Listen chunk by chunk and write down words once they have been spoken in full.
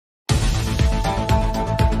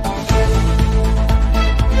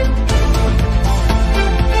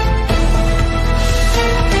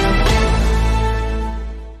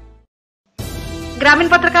ग्रामीण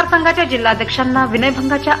पत्रकार संघाच्या जिल्हाध्यक्षांना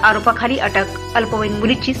विनयभंगाच्या आरोपाखाली अटक। अल्पवयीन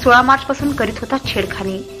मुलीची 16 मार्च पासून करीत होता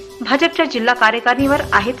छेडखानी। भाजपच्या जिल्हा कार्यकारिणीवर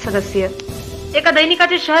आहेत सदस्य। एका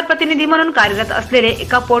दैनिकाचे शहर प्रतिनिधी म्हणून कार्यरत असलेले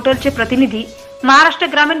एका पोर्टलचे प्रतिनिधी, महाराष्ट्र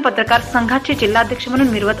ग्रामीण पत्रकार संघाचे जिल्हाध्यक्ष म्हणून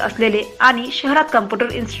मिरवत असलेले आणि शहरात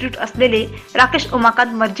कम्प्युटर इन्स्टिट्यूट असलेले राकेश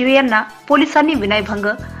उमाकांत मर्जिवे यांना पोलिसांनी विनयभंग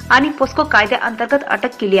आणि पोस्को कायद्याअंतर्गत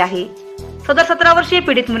अटक केली आहे। सदर 17 वर्षीय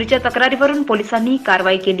पीडित मुलीच्या तक्रारीवरून पोलिसांनी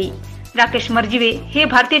कारवाई केली। राकेश मर्जिवे हे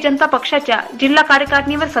भारतीय जनता पक्षाच्या जिल्हा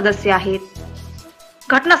कार्यकारिणीवर सदस्य आहेत।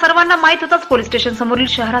 घटना सर्वांना माहीत होताच पोलीस स्टेशन समोरील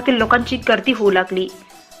शहरातील लोकांची गर्दी होऊ लागली।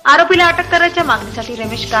 आरोपीला अटक करण्याच्या मागणीसाठी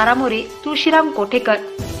रमेश कारामोरे, तुळशीराम कोठेकर।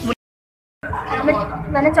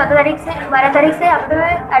 मैंने 12 तारीख से यहाँ पे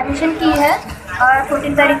एडमिशन की है और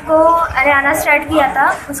 14 तारीख को अरे आना स्टार्ट किया था।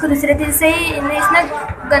 उसको दूसरे दिन से ही इसने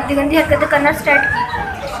गंदी हरकतें करना स्टार्ट की।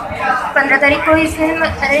 15 तारीख को इसने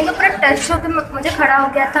अरे पूरा टच होकर मुझे खड़ा हो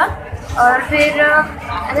गया था और फिर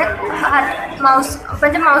अरे माउस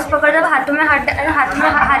पकड़ जब हाथ पे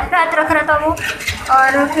हाथ रख रहा था वो,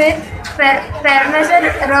 और फिर पैर में से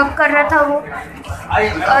रब कर रहा था वो।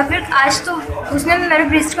 और फिर आज तो उसने मेरे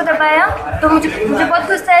ब्रिस्ट को दबाया तो मुझे बहुत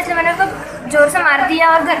गुस्सा है, इसलिए मैंने उसको जोर से मार दिया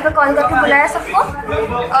और घर पे कॉल करके बुलाया सबको।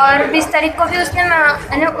 और 20 तारीख को भी उसने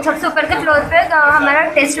सबसे ऊपर के फ्लोर पे हमारा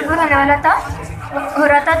टेस्ट पेपर हो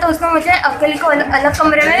रहा था तो उसमें मुझे अकेले को अलग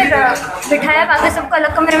कमरे में बिठाया, बाकी सबको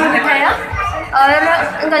अलग कमरे में बिठाया और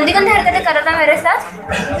गंदी हरकतें कर रहा था मेरे साथ।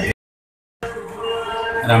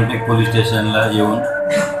 रामटेक पोलीस स्टेशनला येऊन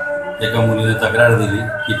एका मुलीने तक्रार दिली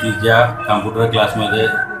की ती ज्या कॉम्प्युटर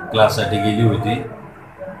क्लाससाठी गेली होती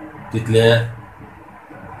तिथल्या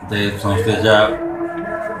ते संस्थेच्या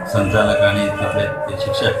संचालक आणि तिथले ते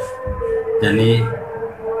शिक्षक त्यांनी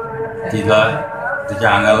तिच्या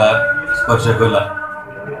अंगाला स्पर्श केला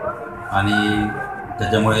आणि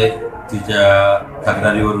त्याच्यामुळे तिच्या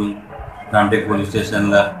तक्रारीवरून रामटेक पोलीस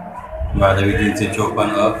स्टेशनला भाजपी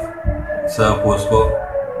 354 सह पोस्को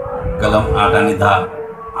कलम 8 आणि 10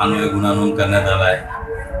 अन्वय गुन्हा नोंद करण्यात आला आहे।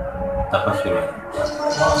 तपास सुरू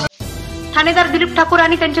आहे। ठाणेदार दिलीप ठाकूर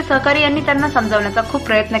आणि त्यांचे सहकारी यांनी त्यांना समजावण्याचा खूप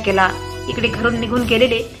प्रयत्न केला। इकडे घरून निघून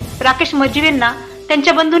गेलेले राकेश मर्जिवेंना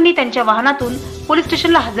त्यांच्या बंधूंनी त्यांच्या वाहनातून पोलीस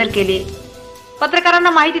स्टेशनला हजर केले। पत्रकारांना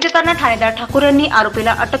माहिती देताना ठाणेदार ठाकूर यांनी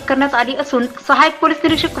आरोपीला अटक करण्यात आली असून सहाय्यक पोलीस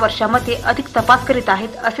निरीक्षक वर्षामध्ये अधिक तपास करीत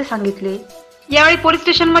आहेत असे सांगितले। यावेळी पोलीस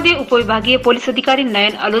स्टेशनमध्ये उपविभागीय पोलीस अधिकारी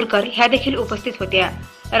नयन अलुरकर ह्या देखील उपस्थित होत्या।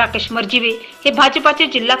 राकेश मर्जिवे हे भाजपाचे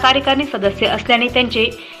जिल्हा कार्यकारिणी सदस्य असल्याने त्यांचे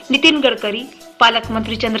नितीन गडकरी,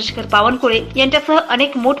 पालकमंत्री चंद्रशेखर बावनकुळे यांच्यासह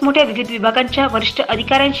अनेक मोठमोठ्या विविध विभागांच्या वरिष्ठ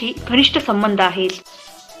अधिकाऱ्यांशी घनिष्ठ संबंध आहेत।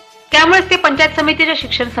 त्यामुळे ते पंचायत समितीच्या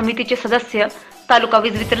शिक्षण समितीचे सदस्य, तालुका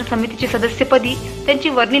वीज वितरण समितीची सदस्यपदी त्यांची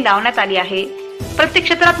वर्णी लावण्यात आली आहे। प्रत्येक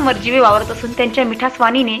क्षेत्रात मर्जिवे वावरत असून त्यांच्या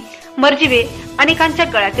मिठासवाणीने मर्जिवे अनेकांच्या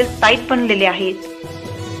गळ्यातील ताईत बनलेले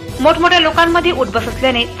आहेत। मोठमोठ्या लोकांमध्ये उठबस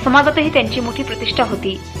असल्याने समाजातही त्यांची मोठी प्रतिष्ठा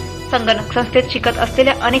होती। संगणक संस्थेत शिकत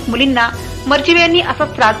असलेल्या अनेक मुलींना मर्जिवे यांनी असा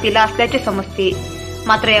त्रास दिला असल्याचे समजते।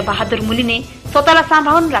 मात्र या बहादूर मुलीने स्वतःला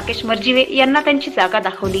सांभाळून राकेश मर्जिवे यांना त्यांची जागा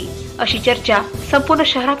दाखवली अशी चर्चा संपूर्ण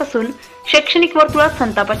शहरात असून शैक्षणिक वर्तुळात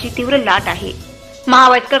संतापाची तीव्र लाट आहे।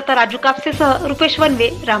 महावाईस करता राजू कापसेसह रुपेश वनवे,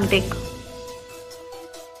 रामटेक।